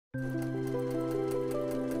Hey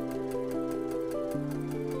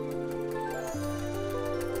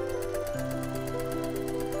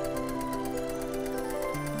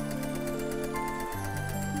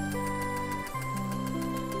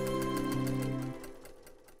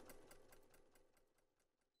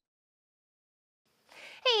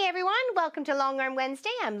everyone, welcome to Long Arm Wednesday.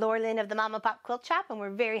 I'm Laura Lynn of the Mama Pop Quilt Shop, and we're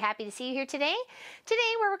very happy to see you here today. Today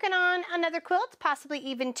we're working on another quilt, possibly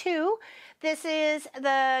even two. This is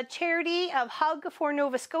the charity of Hug for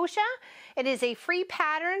Nova Scotia. It is a free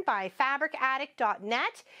pattern by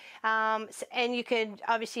fabricaddict.net, and you could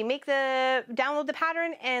obviously download the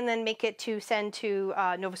pattern and then make it to send to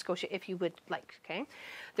Nova Scotia if you would like. Okay.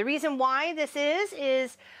 The reason why this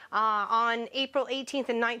is on April 18th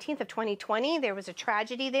and 19th of 2020, there was a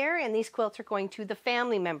tragedy there, and these quilts are going to the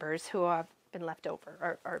family members who have been left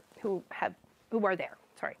over, or who are there.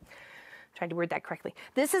 Sorry, trying to word that correctly.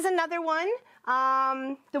 This is another one.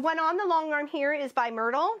 The one on the long arm here is by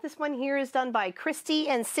Myrtle. This one here is done by Christy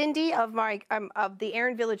and Cindy of the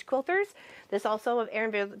Erin Village Quilters. This also of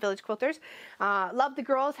Erin Village Quilters. Love the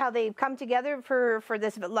girls, how they've come together for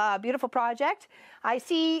this beautiful project. I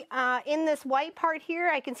see in this white part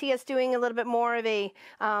here, I can see us doing a little bit more of a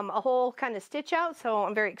whole kind of stitch out. So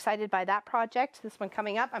I'm very excited by that project. This one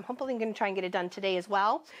coming up. I'm hopefully going to try and get it done today as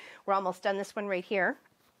well. We're almost done this one right here.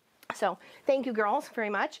 So thank you girls very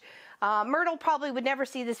much. Myrtle probably would never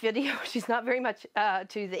see this video. She's not very much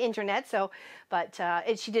to the internet, but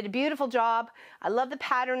she did a beautiful job. I love the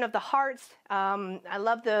pattern of the hearts. I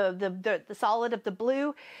love the solid of the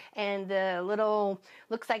blue and the little,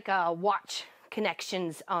 looks like a watch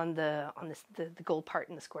connections on the gold part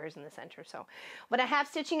and the squares in the center. So what I have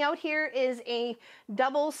stitching out here is a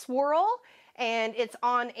double swirl, and it's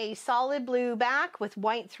on a solid blue back with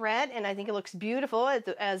white thread, and I think it looks beautiful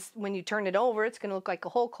as when you turn it over, it's going to look like a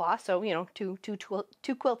whole cloth. So, you know, two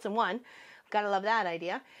quilts in one. Gotta love that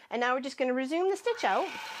idea. And now we're just going to resume the stitch out.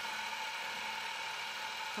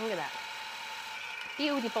 Look at that.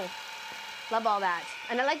 Beautiful. Love all that.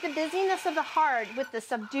 And I like the busyness of the heart with the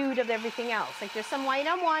subdued of everything else. Like there's some white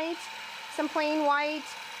on white, some plain white,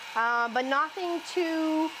 but nothing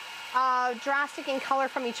too drastic in color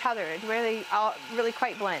from each other. It really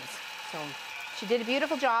quite blends. So she did a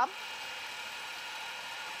beautiful job.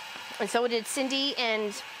 And so did Cindy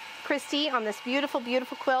and Christy on this beautiful,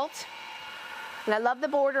 beautiful quilt. And I love the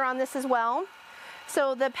border on this as well.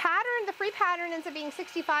 So the pattern, the free pattern ends up being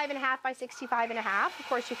 65.5 by 65.5. Of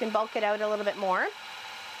course, you can bulk it out a little bit more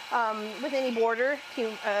with any border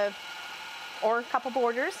or a couple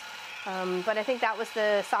borders. But I think that was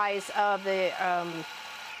the size of the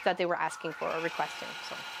that they were asking for or requesting.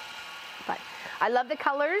 So, but I love the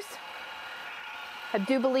colors. I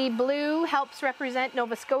do believe blue helps represent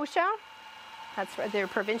Nova Scotia. That's their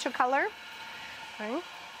provincial color. Right.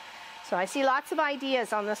 So I see lots of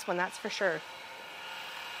ideas on this one, that's for sure.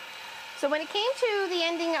 So when it came to the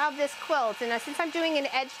ending of this quilt, and since I'm doing an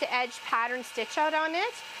edge-to-edge pattern stitch out on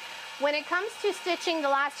it, when it comes to stitching the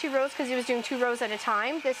last two rows, because he was doing 2 rows at a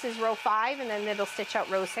time, this is row 5, and then it'll stitch out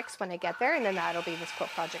row 6 when I get there, and then that'll be this quilt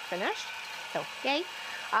project finished. So, yay.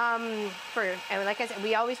 And like I said,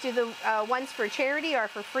 we always do the ones for charity or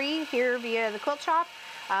for free here via the quilt shop.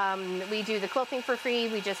 We do the quilting for free.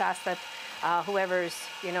 We just ask that whoever's,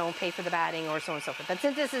 you know, pay for the batting or so on and so forth. But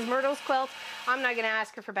since this is Myrtle's quilt, I'm not going to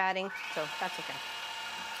ask her for batting, so that's okay.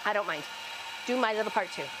 I don't mind. Do my little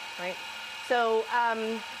part too, right? So,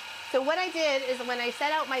 so what I did is when I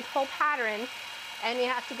set out my whole pattern, and you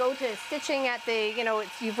have to go to stitching at the, you know,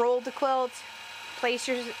 you've rolled the quilt, place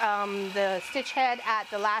your the stitch head at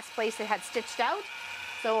the last place it had stitched out.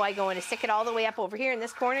 So I go in to stick it all the way up over here in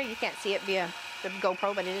this corner. You can't see it via the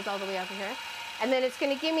GoPro, but it is all the way over here. And then it's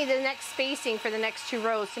going to give me the next spacing for the next 2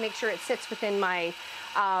 rows to make sure it sits within my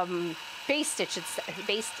base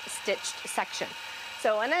stitched section.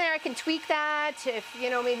 So, and then I can tweak that if, you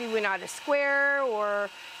know, maybe we're not a square, or,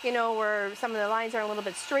 you know, where some of the lines are a little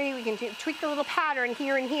bit straight, we can tweak the little pattern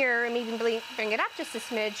here and here, and maybe bring it up just a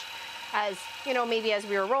smidge. As, you know, maybe as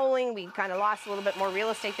we were rolling, we kind of lost a little bit more real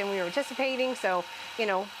estate than we were anticipating. So, you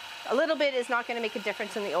know, a little bit is not going to make a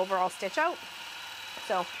difference in the overall stitch out.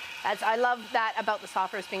 So I love that about the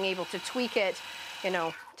software, is being able to tweak it, you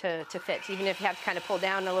know, to fit. Even if you have to kind of pull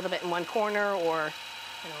down a little bit in one corner, or,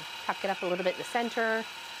 you know, tuck it up a little bit in the center.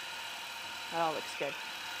 That all looks good.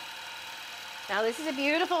 Now this is a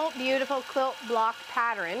beautiful, beautiful quilt block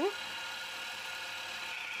pattern.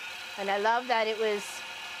 And I love that it was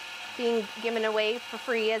being given away for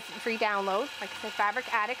free as a free download. Like I said,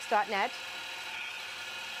 fabricaddict.net.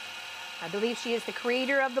 I believe she is the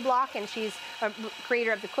creator of the block, and she's a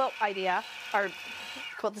creator of the quilt idea, or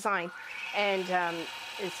quilt design. And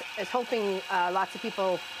is hoping lots of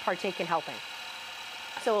people partake in helping.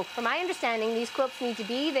 So from my understanding, these quilts need to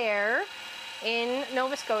be there in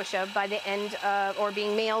Nova Scotia by the end of, or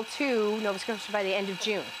being mailed to Nova Scotia by the end of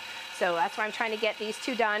June. So that's why I'm trying to get these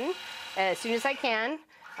two done as soon as I can.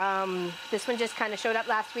 This one just kind of showed up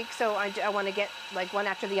last week, so I want to get like one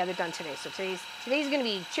after the other done today. So today's going to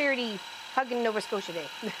be Charity Hugging Nova Scotia Day.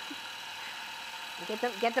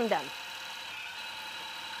 Get them done.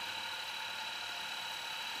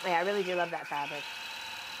 Yeah, I really do love that fabric.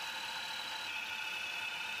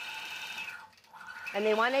 And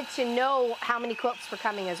they wanted to know how many quilts were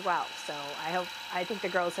coming as well. So I think the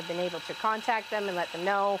girls have been able to contact them and let them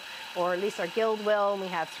know, or at least our guild will. And we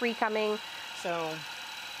have 3 coming. So,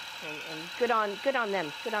 and good on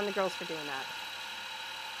them. Good on the girls for doing that.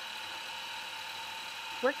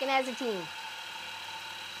 Working as a team.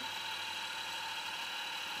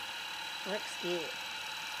 Works good.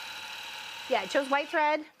 Yeah, I chose white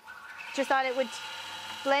thread. Just thought it would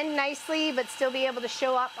blend nicely, but still be able to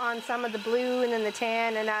show up on some of the blue and then the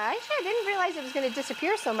tan. And actually, I didn't realize it was going to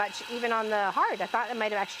disappear so much, even on the heart. I thought it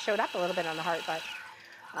might have actually showed up a little bit on the heart, but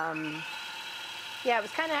yeah, it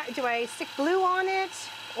was kind of, do I stick glue on it,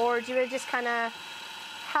 or do I just kind of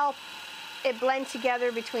help it blend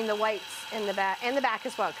together between the whites and the back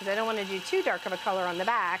as well, because I don't want to do too dark of a color on the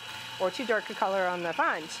back or too dark a color on the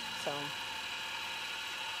front. So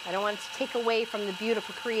I don't want it to take away from the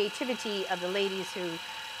beautiful creativity of the ladies who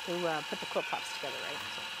put the quilt tops together, right?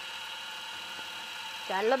 So,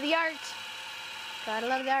 gotta love the art. Gotta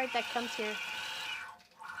love the art that comes here.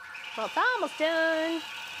 Well, it's almost done.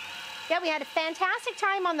 Yeah, we had a fantastic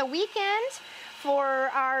time on the weekend for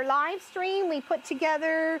our live stream. We put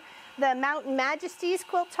together the Mountain Majesties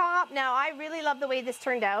quilt top. Now, I really love the way this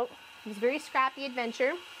turned out. It was a very scrappy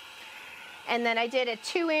adventure. And then I did a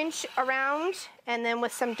 2-inch around, and then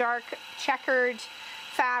with some dark checkered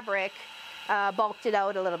fabric, bulked it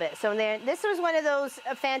out a little bit. So then this was one of those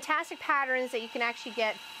fantastic patterns that you can actually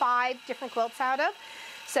get 5 different quilts out of.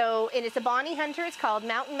 So, and it's a Bonnie Hunter. It's called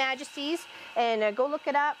Mountain Majesties, and go look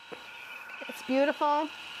it up. It's beautiful.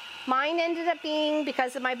 Mine ended up being,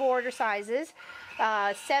 because of my border sizes,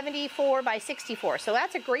 74 by 64. So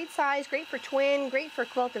that's a great size, great for twin, great for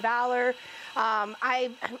Quilt of Valor.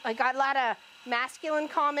 I got a lot of masculine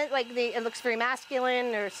comment, like it looks very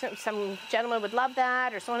masculine, or some gentleman would love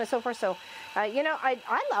that, or so on and so forth. So, you know, I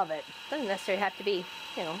love it. Doesn't necessarily have to be,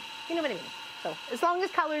 you know what I mean. So as long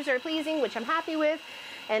as colors are pleasing, which I'm happy with,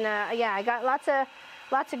 and yeah, I got lots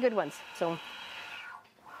of good ones. So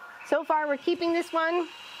far we're keeping this one.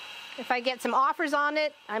 If I get some offers on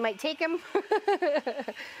it, I might take them.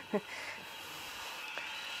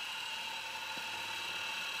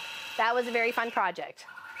 That was a very fun project.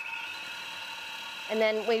 And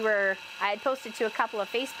then I had posted to a couple of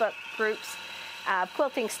Facebook groups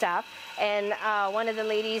quilting stuff, and one of the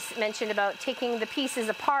ladies mentioned about taking the pieces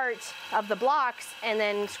apart of the blocks and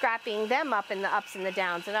then scrapping them up in the ups and the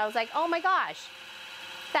downs. And I was like, oh my gosh,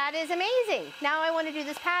 that is amazing. Now I want to do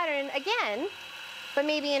this pattern again, but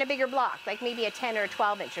maybe in a bigger block, like maybe a 10 or a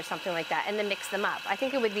 12 inch or something like that, and then mix them up. I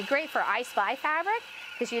think it would be great for I Spy fabric,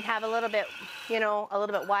 because you'd have a little bit, you know, a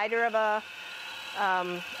little bit wider of a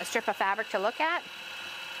strip of fabric to look at.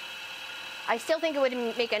 I still think it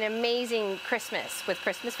would make an amazing Christmas with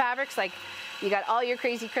Christmas fabrics. Like, you got all your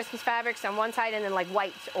crazy Christmas fabrics on one side, and then like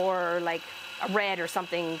white or like a red or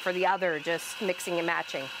something for the other, just mixing and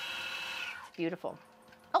matching. It's beautiful.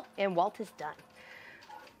 Oh, and Walt is done.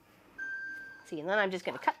 See, and then I'm just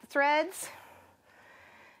going to cut the threads,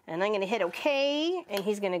 and I'm going to hit OK, and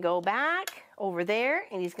he's going to go back over there,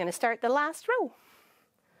 and he's going to start the last row.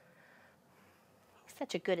 He's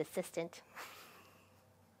such a good assistant.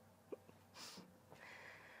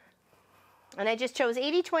 And I just chose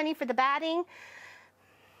 80/20 for the batting,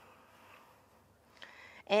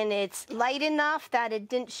 and it's light enough that it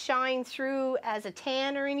didn't shine through as a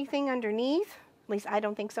tan or anything underneath. At least I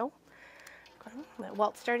don't think so. Let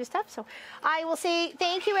Walt start his stuff. So I will say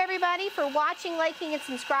thank you, everybody, for watching, liking, and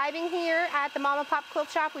subscribing here at the Mama Pop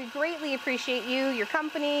Quilt Shop. We greatly appreciate you, your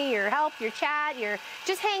company, your help, your chat, your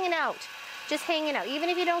just hanging out. Just hanging out. Even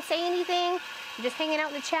if you don't say anything, you're just hanging out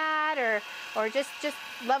in the chat, or just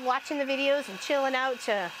love watching the videos and chilling out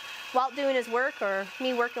to Walt doing his work, or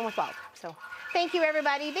me working with Walt. So thank you,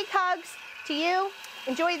 everybody. Big hugs to you.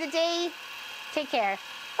 Enjoy the day. Take care.